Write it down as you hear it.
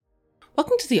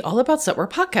Welcome to the All About Set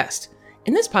Work podcast.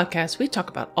 In this podcast, we talk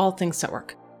about all things set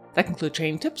work. That can include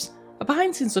training tips, a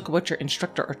behind-the-scenes look at what your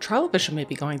instructor or trial official may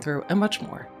be going through, and much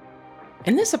more.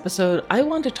 In this episode, I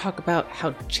want to talk about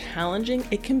how challenging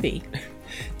it can be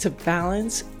to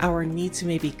balance our need to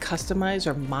maybe customize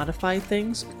or modify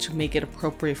things to make it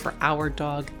appropriate for our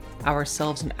dog,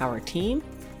 ourselves, and our team,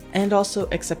 and also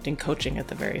accepting coaching at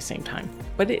the very same time.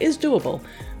 But it is doable,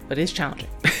 but it is challenging.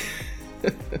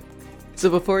 So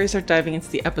before we start diving into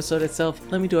the episode itself,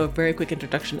 let me do a very quick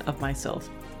introduction of myself.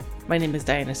 My name is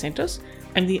Diana Santos.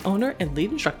 I'm the owner and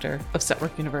lead instructor of Set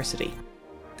Work University.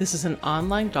 This is an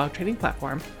online dog training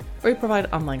platform where we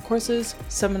provide online courses,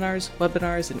 seminars,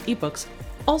 webinars, and ebooks,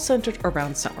 all centered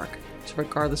around set work. So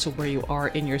regardless of where you are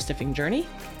in your sniffing journey,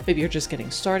 maybe you're just getting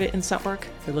started in set work,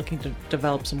 you're looking to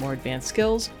develop some more advanced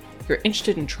skills, you're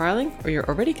interested in trialing, or you're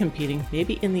already competing,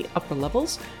 maybe in the upper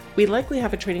levels, we likely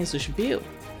have a training solution for you.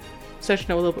 So to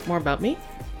know a little bit more about me,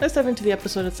 let's dive into the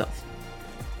episode itself.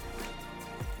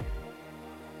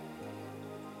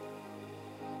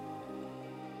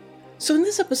 So in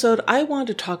this episode, I want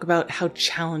to talk about how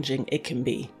challenging it can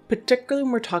be, particularly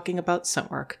when we're talking about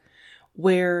scent work,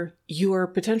 where you are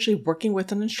potentially working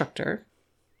with an instructor,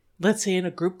 let's say in a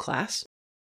group class.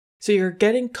 So you're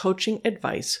getting coaching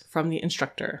advice from the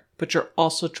instructor, but you're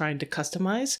also trying to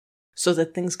customize so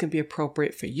that things can be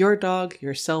appropriate for your dog,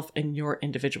 yourself, and your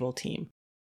individual team.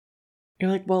 You're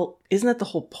like, well, isn't that the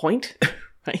whole point,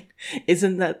 right?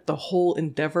 Isn't that the whole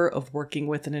endeavor of working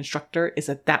with an instructor is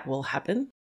that will happen?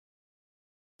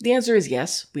 The answer is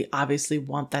yes. We obviously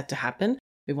want that to happen.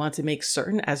 We want to make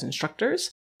certain as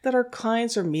instructors that our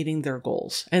clients are meeting their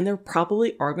goals. And there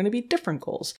probably are going to be different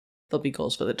goals. There'll be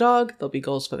goals for the dog, there'll be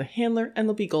goals for the handler, and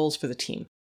there'll be goals for the team.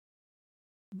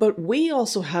 But we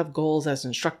also have goals as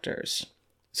instructors.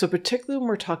 So particularly when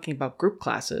we're talking about group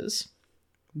classes,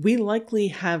 we likely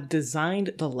have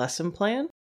designed the lesson plan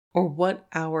or what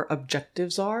our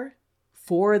objectives are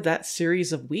for that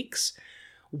series of weeks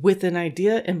with an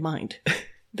idea in mind.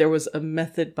 There was a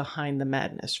method behind the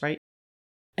madness, right?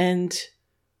 And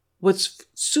what's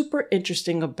super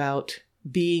interesting about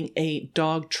being a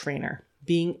dog trainer,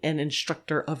 being an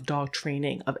instructor of dog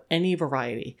training of any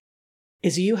variety,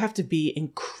 is you have to be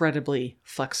incredibly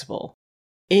flexible.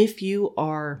 If you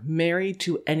are married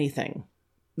to anything,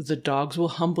 the dogs will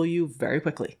humble you very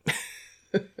quickly.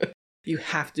 You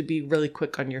have to be really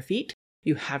quick on your feet.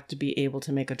 You have to be able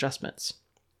to make adjustments.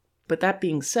 But that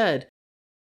being said,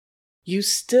 you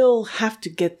still have to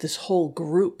get this whole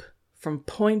group from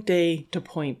point A to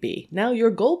point B. Now,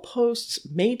 your goalposts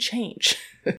may change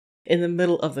in the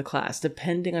middle of the class,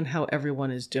 depending on how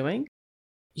everyone is doing.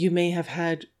 You may have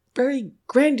had very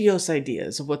grandiose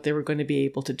ideas of what they were going to be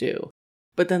able to do.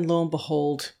 But then lo and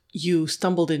behold, you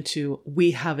stumbled into,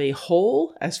 we have a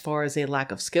hole as far as a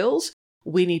lack of skills.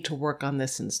 We need to work on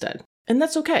this instead. And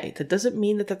that's okay. That doesn't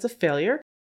mean that that's a failure.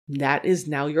 That is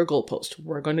now your goalpost.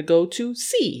 We're going to go to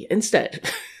C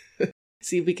instead.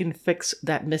 See if we can fix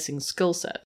that missing skill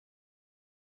set.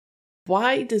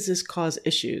 Why does this cause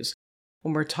issues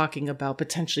when we're talking about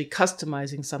potentially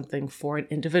customizing something for an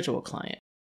individual client?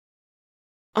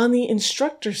 On the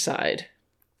instructor side,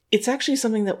 it's actually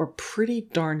something that we're pretty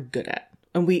darn good at.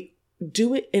 And we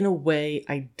do it in a way,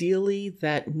 ideally,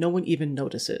 that no one even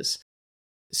notices.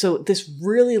 So this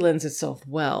really lends itself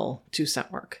well to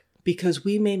scent work because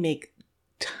we may make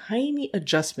tiny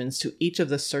adjustments to each of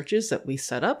the searches that we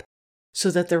set up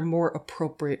so that they're more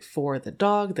appropriate for the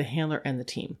dog, the handler, and the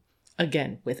team.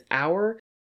 Again, with our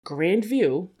grand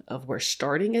view of we're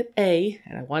starting at A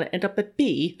and I want to end up at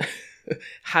B,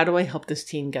 how do I help this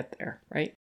team get there,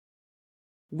 right?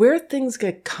 Where things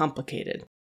get complicated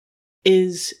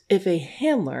is if a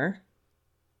handler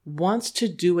wants to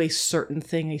do a certain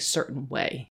thing a certain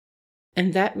way,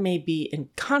 and that may be in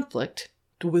conflict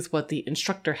with what the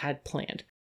instructor had planned.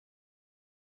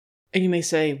 And you may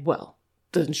say, well,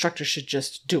 the instructor should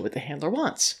just do what the handler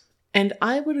wants. And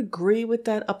I would agree with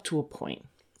that up to a point.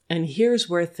 And here's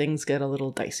where things get a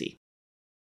little dicey.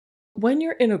 When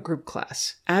you're in a group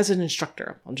class, as an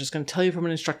instructor, I'm just going to tell you from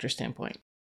an instructor standpoint,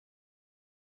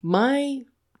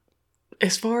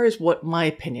 as far as what my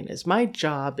opinion is, my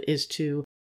job is to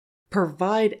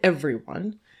provide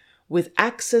everyone with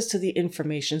access to the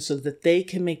information so that they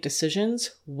can make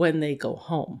decisions when they go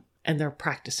home and they're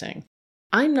practicing.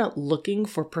 I'm not looking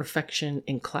for perfection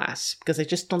in class because I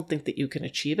just don't think that you can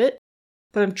achieve it,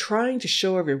 but I'm trying to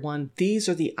show everyone these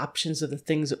are the options of the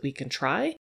things that we can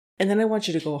try. And then I want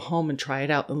you to go home and try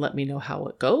it out and let me know how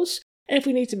it goes. And if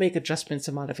we need to make adjustments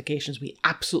and modifications, we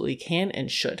absolutely can and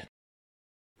should.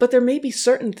 But there may be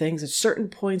certain things at certain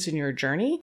points in your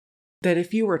journey that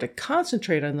if you were to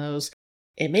concentrate on those,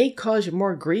 It may cause you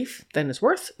more grief than it's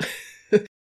worth.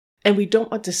 And we don't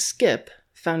want to skip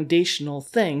foundational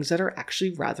things that are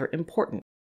actually rather important.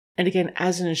 And again,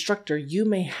 as an instructor, you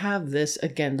may have this,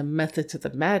 again, the method to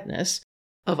the madness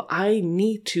of I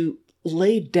need to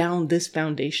lay down this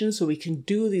foundation so we can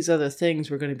do these other things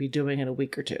we're going to be doing in a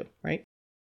week or two, right?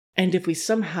 And if we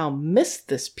somehow miss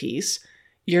this piece,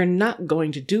 you're not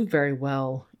going to do very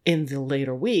well in the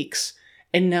later weeks.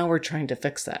 And now we're trying to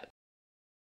fix that.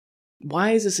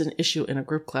 Why is this an issue in a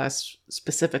group class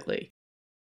specifically?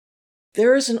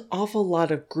 There is an awful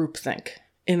lot of groupthink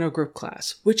in a group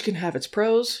class, which can have its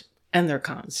pros and their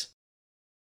cons.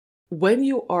 When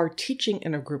you are teaching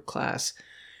in a group class,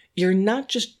 you're not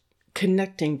just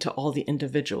connecting to all the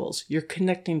individuals, you're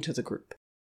connecting to the group.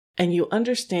 And you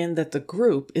understand that the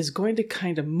group is going to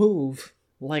kind of move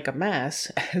like a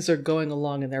mass as they're going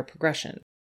along in their progression.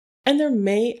 And there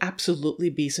may absolutely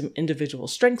be some individual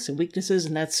strengths and weaknesses,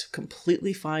 and that's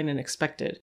completely fine and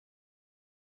expected.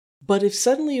 But if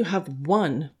suddenly you have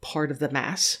one part of the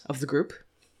mass of the group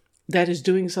that is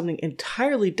doing something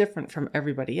entirely different from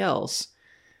everybody else,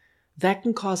 that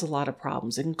can cause a lot of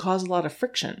problems. It can cause a lot of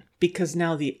friction because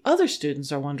now the other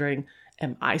students are wondering,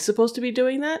 am I supposed to be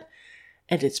doing that?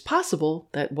 And it's possible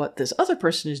that what this other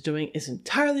person is doing is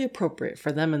entirely appropriate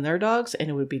for them and their dogs, and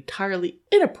it would be entirely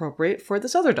inappropriate for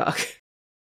this other dog.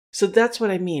 So that's what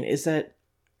I mean, is that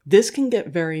this can get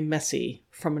very messy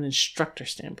from an instructor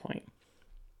standpoint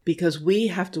because we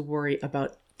have to worry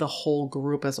about the whole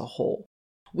group as a whole.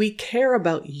 We care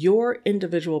about your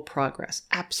individual progress,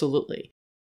 absolutely.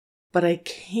 But I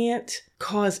can't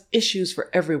cause issues for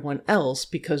everyone else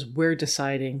because we're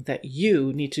deciding that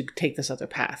you need to take this other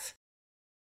path.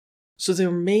 So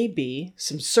there may be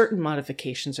some certain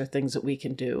modifications or things that we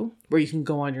can do where you can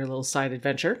go on your little side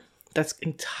adventure. That's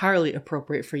entirely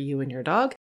appropriate for you and your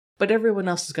dog, but everyone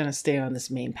else is going to stay on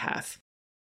this main path.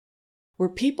 Where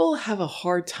people have a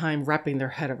hard time wrapping their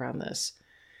head around this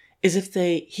is if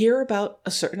they hear about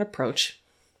a certain approach,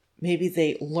 maybe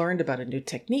they learned about a new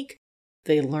technique,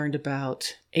 they learned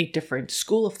about a different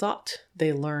school of thought,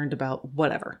 they learned about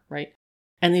whatever, right?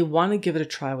 And they want to give it a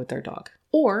try with their dog.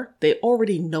 Or they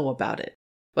already know about it,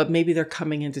 but maybe they're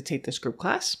coming in to take this group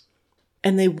class,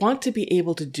 and they want to be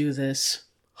able to do this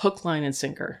hook, line, and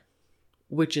sinker,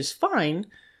 which is fine,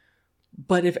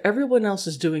 but if everyone else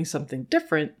is doing something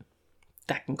different,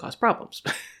 that can cause problems.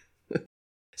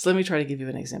 So let me try to give you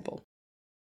an example.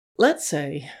 Let's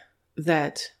say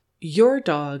that your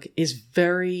dog is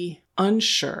very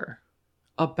unsure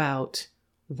about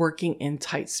working in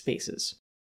tight spaces.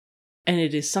 And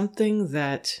it is something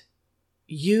that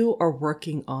you are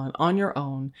working on your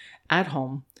own at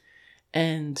home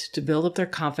and to build up their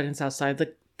confidence outside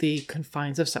the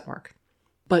confines of scent work.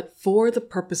 But for the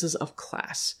purposes of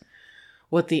class,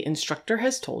 what the instructor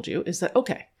has told you is that,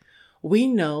 okay, we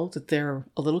know that they're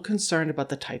a little concerned about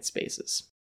the tight spaces.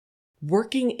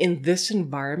 Working in this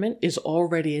environment is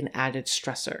already an added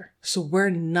stressor. So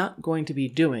we're not going to be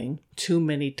doing too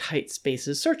many tight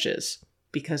spaces searches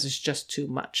because it's just too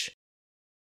much.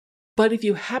 But if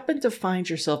you happen to find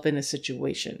yourself in a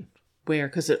situation where,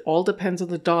 because it all depends on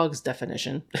the dog's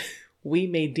definition, we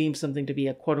may deem something to be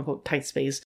a quote unquote tight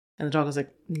space, and the dog is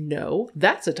like, no,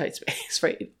 that's a tight space,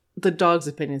 right? The dog's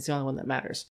opinion is the only one that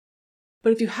matters.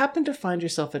 But if you happen to find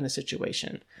yourself in a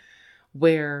situation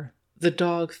where the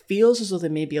dog feels as though they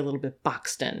may be a little bit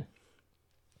boxed in,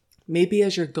 maybe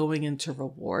as you're going into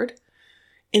reward,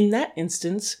 in that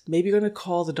instance, maybe you're going to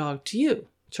call the dog to you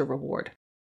to reward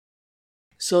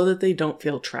so that they don't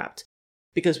feel trapped,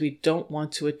 because we don't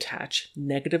want to attach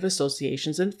negative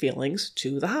associations and feelings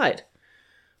to the hide.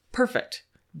 Perfect.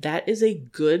 That is a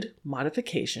good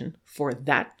modification for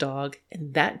that dog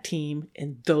and that team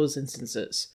in those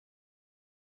instances.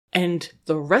 And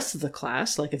the rest of the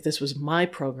class, like if this was my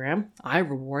program, I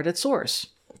reward at source.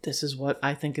 This is what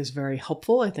I think is very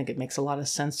helpful. I think it makes a lot of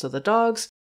sense to the dogs.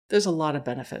 There's a lot of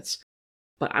benefits.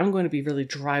 But I'm going to be really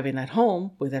driving that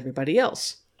home with everybody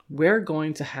else. We're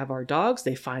going to have our dogs,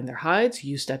 they find their hides,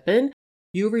 you step in,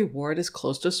 you reward as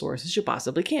close to source as you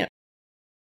possibly can.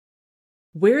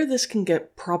 Where this can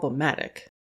get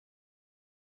problematic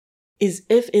is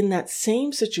if in that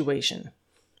same situation,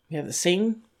 we have the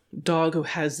same dog who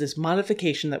has this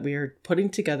modification that we are putting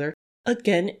together,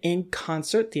 again, in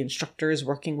concert, the instructor is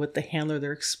working with the handler,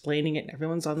 they're explaining it, and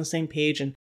everyone's on the same page,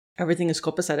 and everything is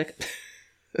copacetic.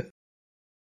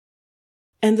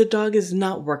 And the dog is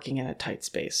not working in a tight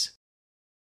space.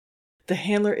 The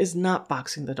handler is not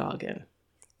boxing the dog in.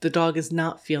 The dog is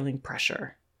not feeling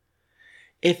pressure.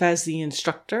 If as the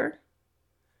instructor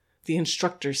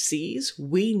sees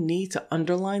we need to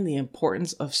underline the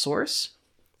importance of source,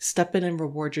 step in and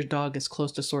reward your dog as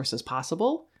close to source as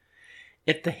possible.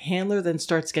 If the handler then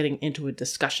starts getting into a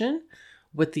discussion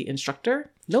with the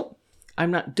instructor, nope,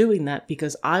 I'm not doing that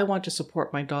because I want to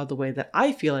support my dog the way that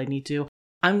I feel I need to.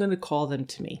 I'm going to call them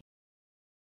to me.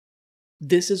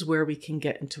 This is where we can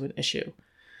get into an issue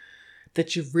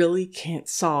that you really can't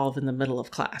solve in the middle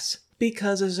of class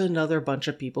because there's another bunch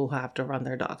of people who have to run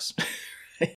their dogs.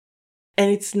 And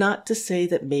it's not to say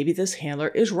that maybe this handler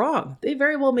is wrong. They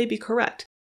very well may be correct,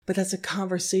 but that's a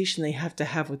conversation they have to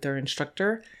have with their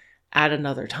instructor at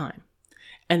another time.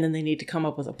 And then they need to come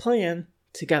up with a plan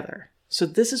together. So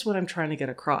this is what I'm trying to get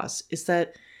across, is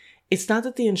that it's not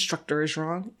that the instructor is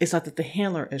wrong. It's not that the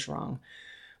handler is wrong.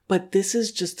 But this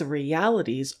is just the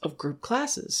realities of group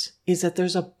classes, is that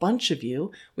there's a bunch of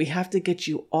you. We have to get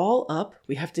you all up.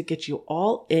 We have to get you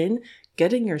all in,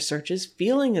 getting your searches,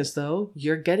 feeling as though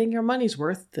you're getting your money's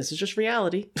worth. This is just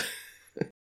reality.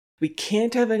 We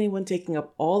can't have anyone taking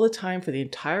up all the time for the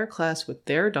entire class with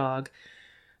their dog.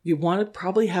 You want to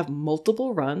probably have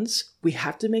multiple runs. We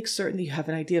have to make certain that you have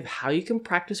an idea of how you can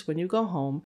practice when you go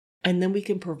home, and then we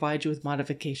can provide you with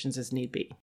modifications as need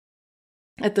be.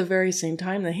 At the very same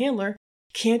time, the handler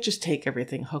can't just take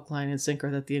everything hook, line, and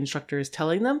sinker that the instructor is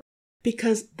telling them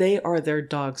because they are their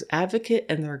dog's advocate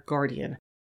and their guardian,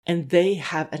 and they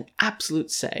have an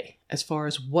absolute say as far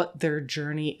as what their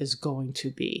journey is going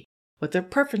to be, what their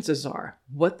preferences are,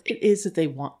 what it is that they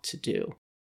want to do.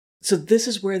 So this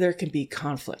is where there can be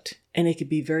conflict, and it can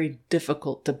be very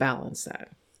difficult to balance that.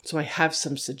 So I have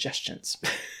some suggestions.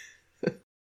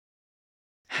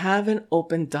 Have an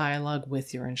open dialogue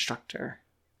with your instructor.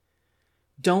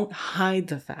 Don't hide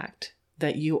the fact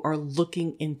that you are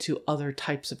looking into other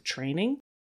types of training,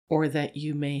 or that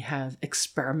you may have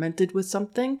experimented with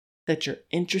something, that you're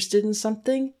interested in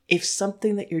something. If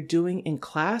something that you're doing in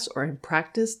class or in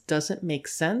practice doesn't make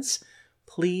sense,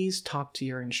 please talk to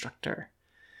your instructor.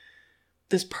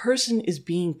 This person is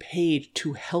being paid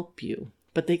to help you,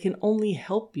 but they can only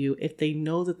help you if they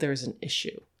know that there's an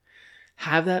issue.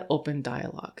 Have that open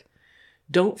dialogue.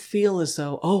 Don't feel as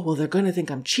though, oh, well, they're going to think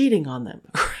I'm cheating on them,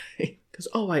 right? Because,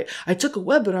 I took a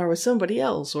webinar with somebody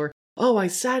else, or, I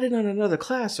sat in on another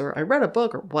class, or I read a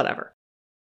book, or whatever.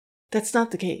 That's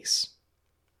not the case.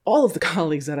 All of the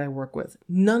colleagues that I work with,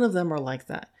 none of them are like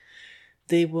that.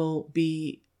 They will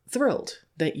be thrilled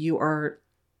that you are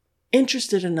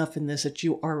interested enough in this, that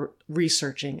you are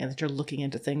researching and that you're looking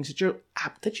into things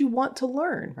that you want to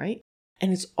learn, right?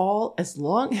 And it's all, as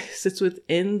long as it's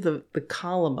within the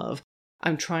column of,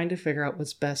 I'm trying to figure out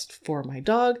what's best for my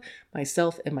dog,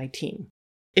 myself, and my team.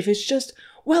 If it's just,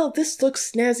 well, this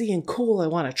looks snazzy and cool, I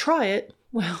want to try it,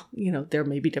 well, there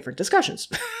may be different discussions.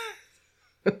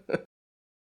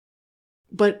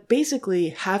 But basically,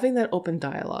 having that open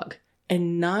dialogue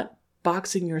and not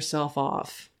boxing yourself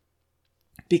off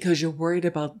because you're worried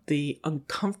about the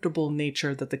uncomfortable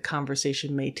nature that the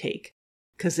conversation may take,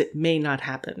 because it may not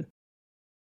happen.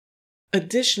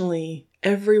 Additionally,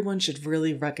 everyone should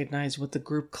really recognize what the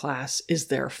group class is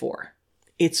there for.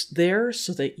 It's there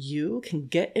so that you can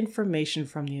get information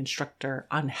from the instructor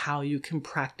on how you can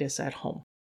practice at home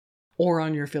or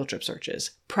on your field trip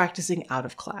searches, practicing out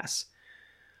of class.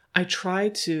 I try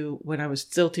to, when I was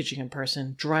still teaching in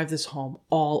person, drive this home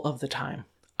all of the time.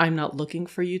 I'm not looking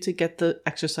for you to get the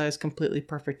exercise completely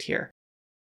perfect here.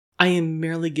 I am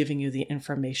merely giving you the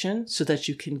information so that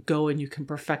you can go and you can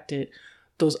perfect it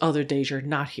those other days you're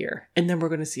not here. And then we're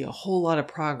going to see a whole lot of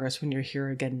progress when you're here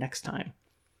again next time.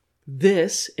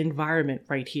 This environment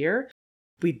right here,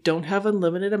 we don't have an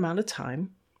unlimited amount of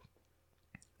time.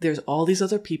 There's all these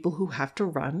other people who have to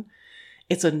run.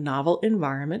 It's a novel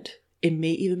environment. It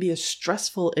may even be a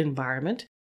stressful environment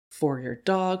for your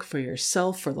dog, for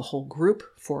yourself, for the whole group,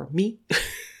 for me.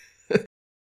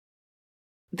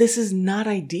 This is not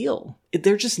ideal.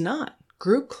 They're just not.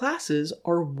 Group classes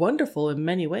are wonderful in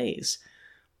many ways,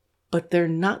 but they're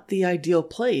not the ideal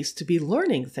place to be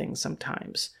learning things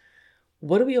sometimes.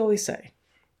 What do we always say?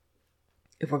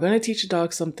 If we're going to teach a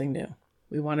dog something new,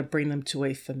 we want to bring them to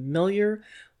a familiar,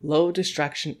 low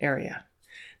distraction area.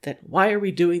 Why are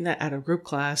we doing that at a group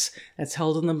class that's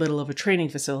held in the middle of a training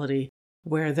facility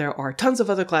where there are tons of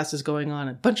other classes going on,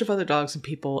 a bunch of other dogs and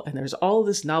people, and there's all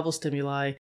this novel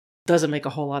stimuli? Doesn't make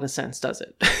a whole lot of sense, does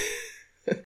it?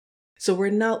 So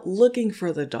we're not looking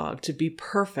for the dog to be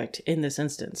perfect in this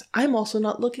instance. I'm also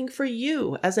not looking for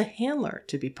you as a handler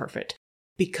to be perfect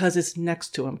because it's next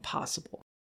to impossible.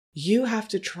 You have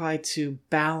to try to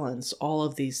balance all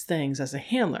of these things as a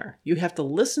handler. You have to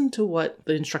listen to what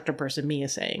the instructor person, me,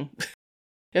 is saying. You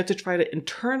have to try to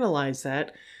internalize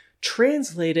that,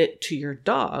 translate it to your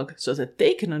dog so that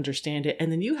they can understand it,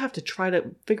 and then you have to try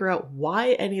to figure out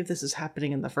why any of this is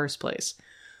happening in the first place.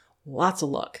 Lots of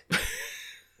luck.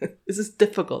 This is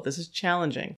difficult. This is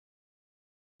challenging.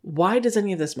 Why does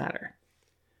any of this matter?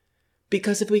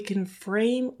 Because if we can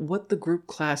frame what the group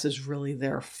class is really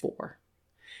there for,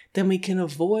 then we can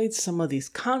avoid some of these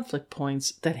conflict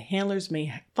points that handlers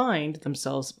may find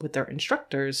themselves with their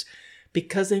instructors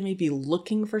because they may be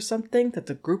looking for something that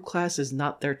the group class is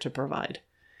not there to provide.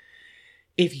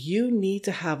 If you need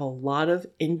to have a lot of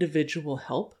individual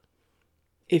help,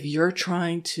 if you're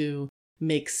trying to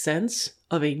make sense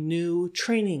of a new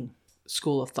training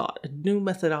school of thought, a new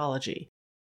methodology,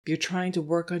 you're trying to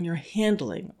work on your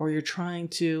handling, or you're trying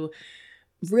to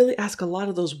really ask a lot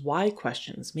of those why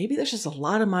questions. Maybe there's just a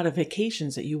lot of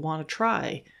modifications that you want to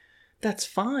try. That's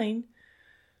fine.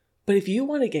 But if you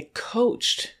want to get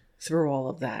coached through all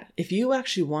of that, if you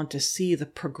actually want to see the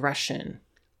progression,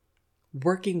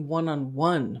 working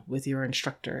one-on-one with your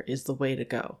instructor is the way to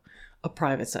go, a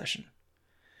private session.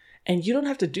 And you don't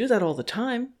have to do that all the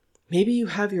time. Maybe you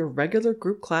have your regular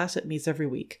group class that meets every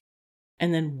week.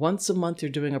 And then once a month,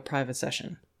 you're doing a private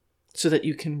session so that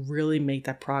you can really make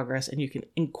that progress and you can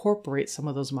incorporate some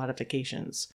of those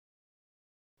modifications.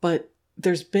 But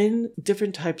there's been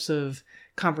different types of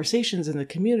conversations in the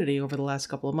community over the last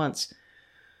couple of months.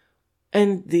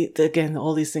 And again,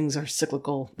 all these things are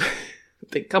cyclical.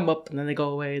 They come up and then they go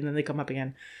away and then they come up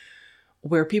again,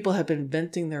 where people have been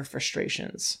venting their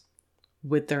frustrations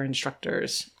with their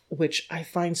instructors, which I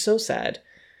find so sad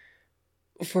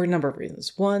for a number of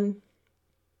reasons. One,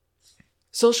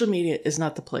 social media is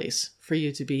not the place for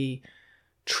you to be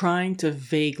trying to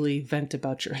vaguely vent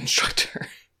about your instructor.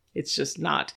 It's just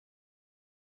not.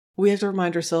 We have to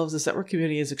remind ourselves this network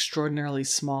community is extraordinarily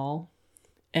small,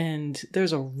 and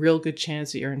there's a real good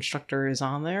chance that your instructor is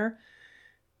on there.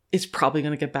 It's probably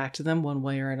going to get back to them one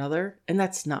way or another, and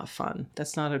that's not fun.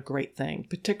 That's not a great thing,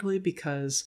 particularly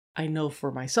because I know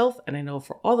for myself and I know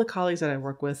for all the colleagues that I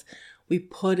work with, we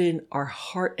put in our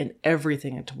heart and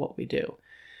everything into what we do.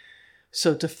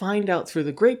 So to find out through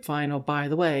the grapevine, oh, by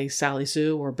the way, Sally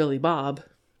Sue or Billy Bob,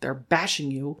 they're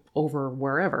bashing you over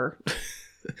wherever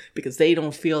because they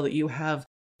don't feel that you have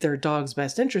their dog's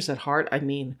best interest at heart. I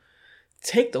mean,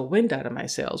 take the wind out of my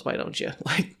sails, why don't you?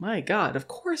 Like, my God, of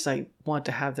course I want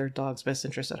to have their dog's best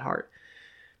interest at heart.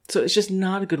 So it's just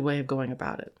not a good way of going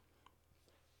about it.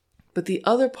 But the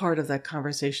other part of that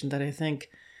conversation that I think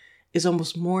is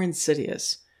almost more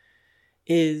insidious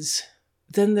is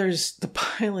then there's the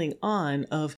piling on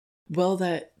of, well,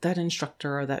 that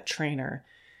instructor or that trainer,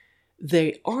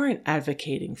 they aren't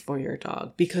advocating for your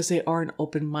dog because they aren't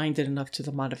open-minded enough to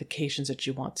the modifications that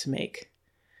you want to make.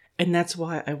 And that's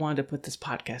why I wanted to put this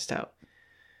podcast out.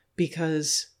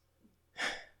 Because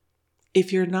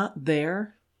if you're not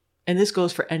there, and this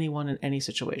goes for anyone in any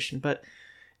situation, but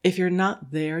if you're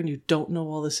not there and you don't know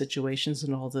all the situations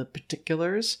and all the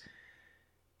particulars,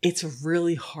 it's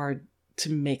really hard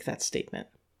to make that statement.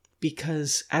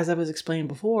 Because as I was explaining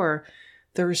before,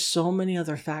 there are so many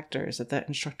other factors that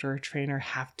instructor or trainer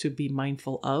have to be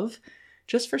mindful of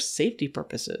just for safety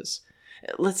purposes.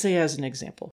 Let's say as an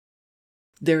example,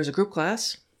 there's a group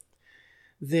class.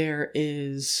 There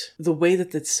is the way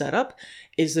that it's set up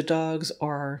is the dogs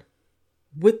are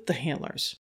with the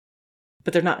handlers,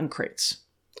 but they're not in crates.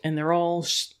 And they're all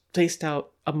spaced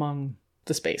out among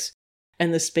the space.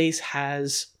 And the space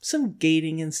has some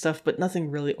gating and stuff, but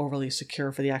nothing really overly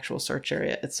secure for the actual search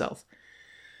area itself.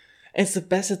 And it's the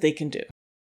best that they can do.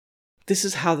 This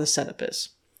is how the setup is.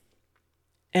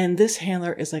 And this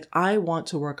handler is like, I want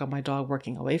to work on my dog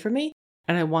working away from me,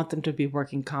 and I want them to be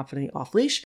working confidently off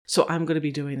leash, so I'm going to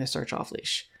be doing the search off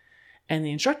leash. And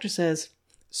the instructor says,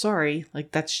 sorry,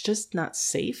 like that's just not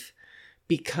safe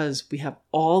because we have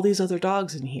all these other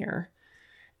dogs in here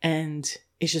and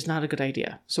it's just not a good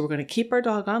idea. So we're going to keep our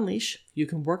dog on leash. You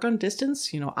can work on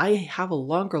distance. I have a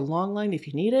longer long line if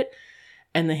you need it.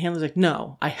 And the handler's like,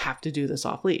 no, I have to do this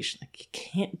off leash. Like, you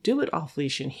can't do it off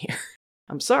leash in here.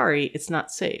 I'm sorry, it's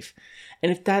not safe.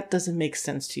 And if that doesn't make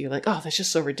sense to you, like, oh, that's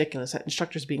just so ridiculous, that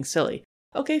instructor's being silly.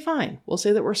 Okay, fine. We'll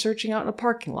say that we're searching out in a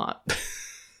parking lot.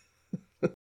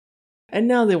 And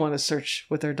now they want to search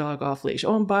with their dog off leash.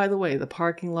 Oh, and by the way, the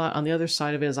parking lot on the other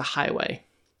side of it is a highway.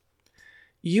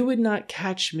 You would not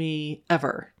catch me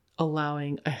ever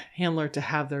allowing a handler to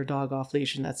have their dog off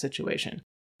leash in that situation.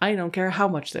 I don't care how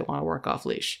much they want to work off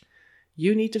leash.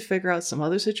 You need to figure out some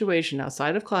other situation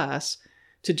outside of class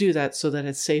to do that so that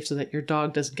it's safe so that your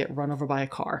dog doesn't get run over by a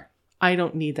car. I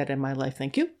don't need that in my life,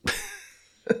 thank you.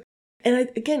 And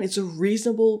again, it's a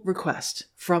reasonable request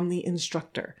from the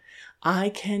instructor. I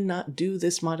cannot do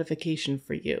this modification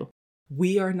for you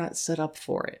We are not set up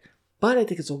for it. But I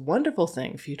think it's a wonderful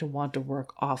thing for you to want to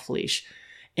work off leash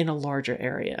in a larger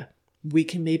area. We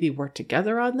can maybe work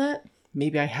together on that.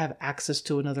 Maybe I have access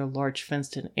to another large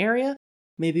fenced-in area.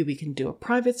 Maybe we can do a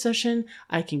private session.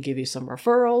 I can give you some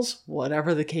referrals,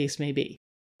 whatever the case may be.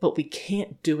 But we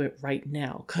can't do it right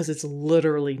now because it's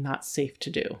literally not safe to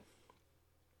do.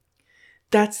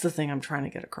 That's the thing I'm trying to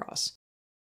get across.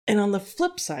 And on the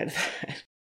flip side of that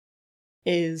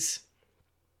is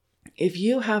if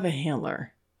you have a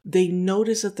handler, they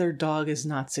notice that their dog is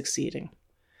not succeeding.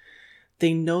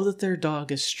 They know that their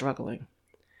dog is struggling.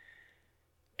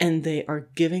 And they are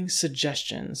giving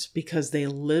suggestions because they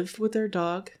lived with their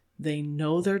dog, they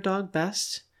know their dog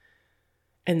best,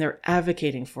 and they're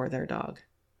advocating for their dog.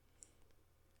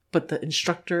 But the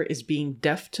instructor is being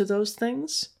deaf to those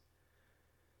things,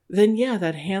 then yeah,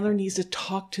 that handler needs to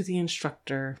talk to the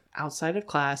instructor outside of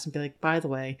class and be like, by the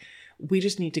way, we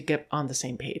just need to get on the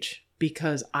same page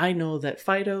because I know that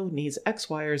Fido needs X,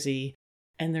 Y, or Z,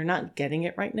 and they're not getting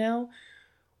it right now.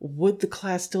 Would the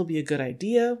class still be a good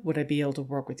idea? Would I be able to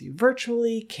work with you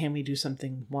virtually? Can we do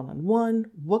something one-on-one?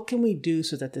 What can we do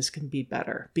so that this can be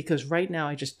better? Because right now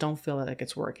I just don't feel like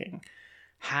it's working.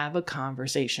 Have a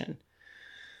conversation.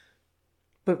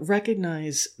 But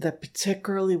recognize that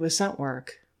particularly with scent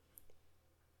work,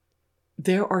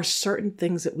 there are certain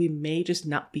things that we may just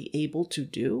not be able to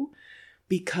do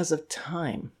because of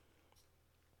time.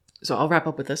 So I'll wrap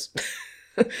up with this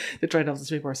to try to help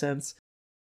this make more sense.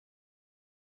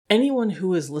 Anyone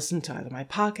who has listened to either my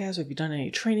podcast or if you've done any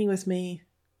training with me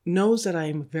knows that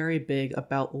I'm very big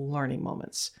about learning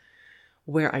moments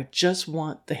where I just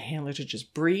want the handler to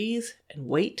just breathe and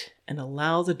wait and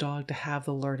allow the dog to have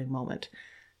the learning moment,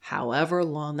 however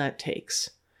long that takes,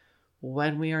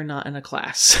 when we are not in a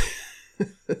class.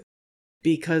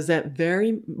 Because that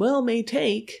very well may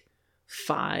take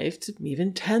 5 to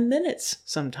even 10 minutes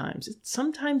sometimes.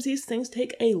 Sometimes these things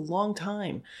take a long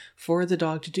time for the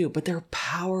dog to do, but they're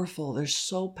powerful. They're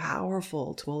so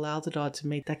powerful to allow the dog to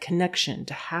make that connection,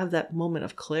 to have that moment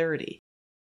of clarity.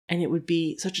 And it would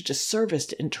be such a disservice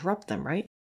to interrupt them, right?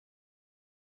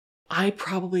 I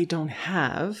probably don't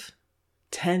have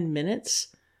 10 minutes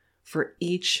for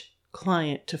each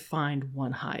client to find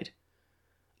one hide,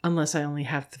 unless I only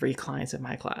have 3 clients in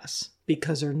my class,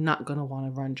 because they're not going to want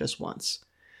to run just once.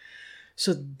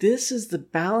 So this is the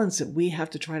balance that we have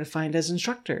to try to find as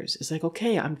instructors. It's like,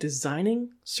 okay, I'm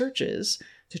designing searches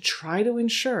to try to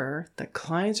ensure that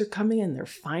clients are coming in, they're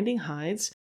finding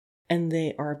hides, and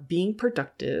they are being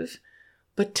productive.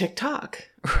 But TikTok,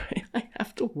 right? I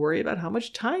have to worry about how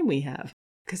much time we have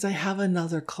because I have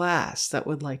another class that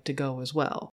would like to go as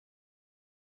well.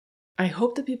 I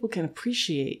hope that people can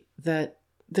appreciate that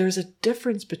there's a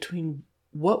difference between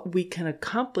what we can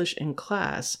accomplish in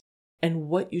class and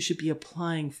what you should be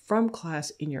applying from class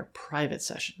in your private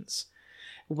sessions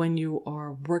when you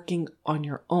are working on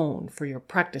your own for your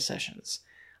practice sessions.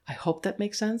 I hope that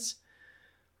makes sense.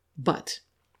 But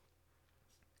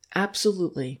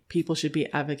absolutely, people should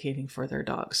be advocating for their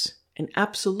dogs. And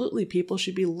absolutely, people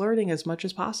should be learning as much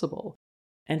as possible.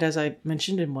 And as I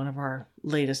mentioned in one of our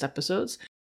latest episodes,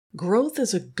 growth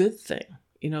is a good thing.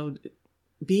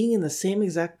 Being in the same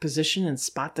exact position and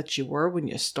spot that you were when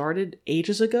you started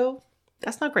ages ago,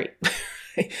 that's not great.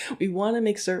 We want to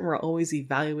make certain we're always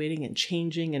evaluating and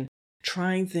changing and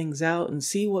trying things out and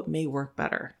see what may work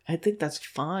better. I think that's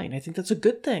fine. I think that's a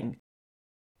good thing.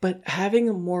 But having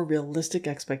a more realistic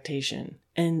expectation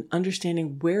and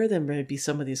understanding where there may be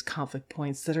some of these conflict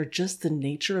points that are just the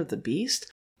nature of the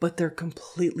beast, but they're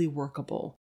completely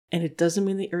workable. And it doesn't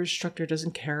mean that your instructor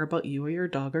doesn't care about you or your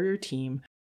dog or your team.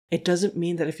 It doesn't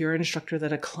mean that if you're an instructor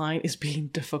that a client is being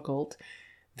difficult.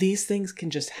 These things can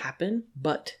just happen,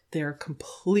 but they're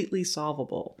completely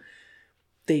solvable.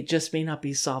 They just may not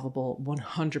be solvable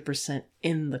 100%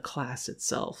 in the class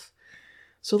itself.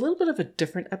 So a little bit of a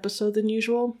different episode than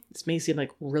usual. This may seem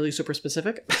like really super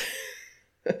specific,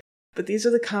 but these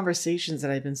are the conversations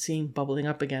that I've been seeing bubbling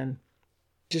up again.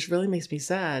 It just really makes me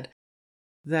sad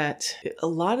that a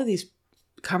lot of these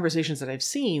conversations that I've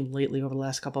seen lately over the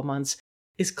last couple of months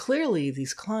is clearly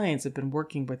these clients have been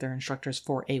working with their instructors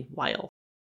for a while.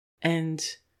 And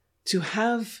to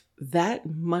have that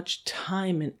much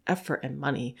time and effort and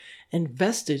money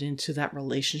invested into that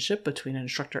relationship between an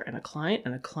instructor and a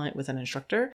client with an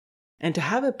instructor, and to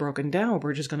have it broken down,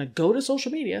 we're just going to go to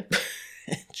social media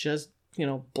and just,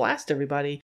 blast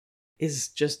everybody, is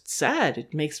just sad.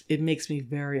 It makes me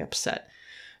very upset.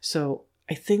 So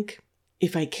I think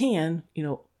if I can,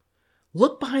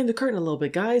 look behind the curtain a little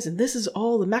bit, guys, and this is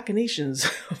all the machinations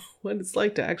of what it's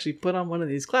like to actually put on one of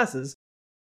these classes.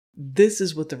 This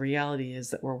is what the reality is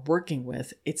that we're working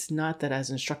with. It's not that as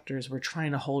instructors, we're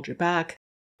trying to hold you back,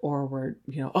 or we're,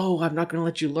 oh, I'm not going to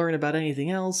let you learn about anything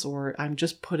else, or I'm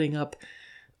just putting up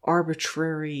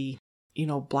arbitrary,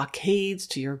 blockades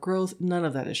to your growth. None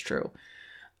of that is true.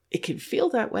 It can feel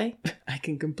that way. I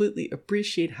can completely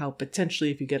appreciate how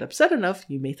potentially if you get upset enough,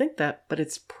 you may think that, but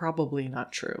it's probably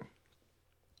not true.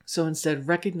 So instead,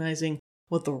 recognizing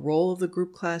what the role of the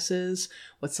group class is,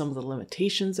 what some of the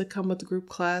limitations that come with the group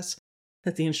class,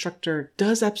 that the instructor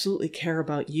does absolutely care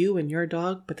about you and your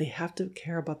dog, but they have to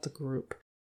care about the group.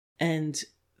 And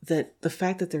that the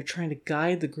fact that they're trying to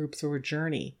guide the group through a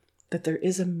journey, that there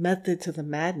is a method to the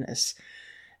madness,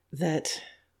 that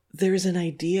there's an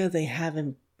idea they have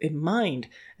in mind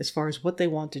as far as what they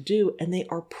want to do, and they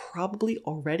are probably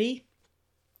already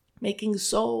making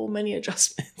so many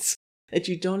adjustments that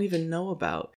you don't even know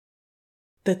about,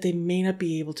 that they may not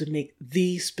be able to make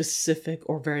the specific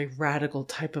or very radical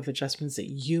type of adjustments that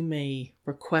you may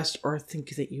request or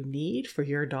think that you need for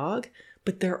your dog,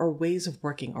 but there are ways of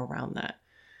working around that.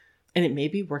 And it may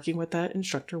be working with that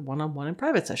instructor one-on-one in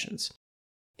private sessions.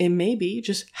 It may be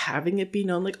just having it be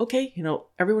known, like, okay,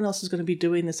 everyone else is going to be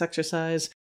doing this exercise,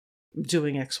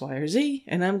 doing X, Y, or Z,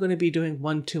 and I'm going to be doing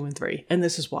 1, 2, and 3. And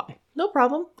this is why. No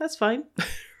problem. That's fine.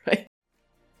 Right?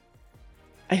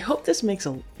 I hope this makes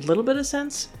a little bit of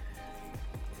sense.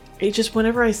 It just,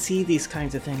 whenever I see these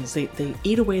kinds of things, they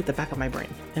eat away at the back of my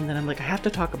brain. And then I'm like, I have to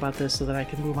talk about this so that I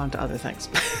can move on to other things.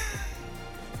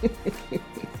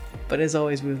 But as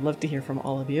always, we would love to hear from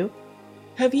all of you.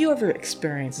 Have you ever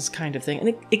experienced this kind of thing?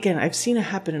 And again, I've seen it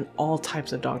happen in all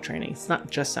types of dog training. It's not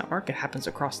just Scentwork, it happens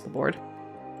across the board.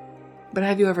 But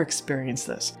have you ever experienced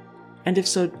this? And if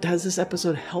so, does this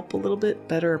episode help a little bit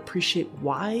better appreciate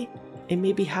why it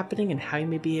may be happening and how you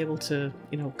may be able to,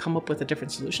 come up with a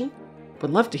different solution?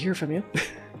 Would love to hear from you.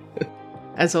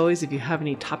 As always, if you have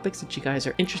any topics that you guys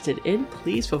are interested in,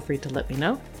 please feel free to let me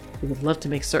know. We would love to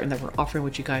make certain that we're offering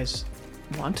what you guys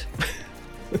want.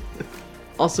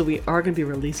 Also, we are going to be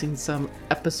releasing some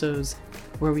episodes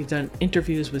where we've done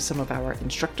interviews with some of our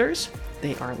instructors.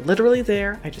 They are literally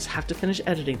there. I just have to finish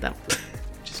editing them.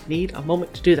 Just need a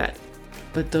moment to do that.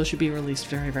 But those should be released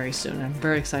very, very soon. I'm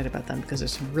very excited about them because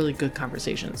there's some really good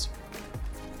conversations.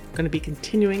 We're going to be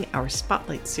continuing our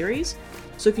Spotlight series.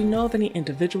 So if you know of any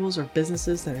individuals or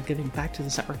businesses that are giving back to the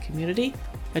Scentwork community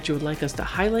that you would like us to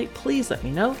highlight, please let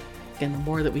me know. Again, the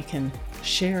more that we can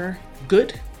share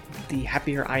good, the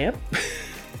happier I am.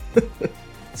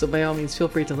 So by all means, feel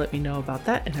free to let me know about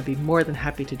that, and I'd be more than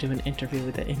happy to do an interview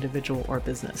with an individual or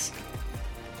business.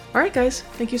 All right, guys,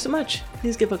 thank you so much.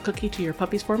 Please give a cookie to your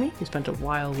puppies for me. You spent a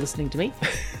while listening to me.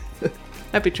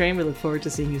 Happy training. We look forward to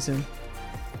seeing you soon.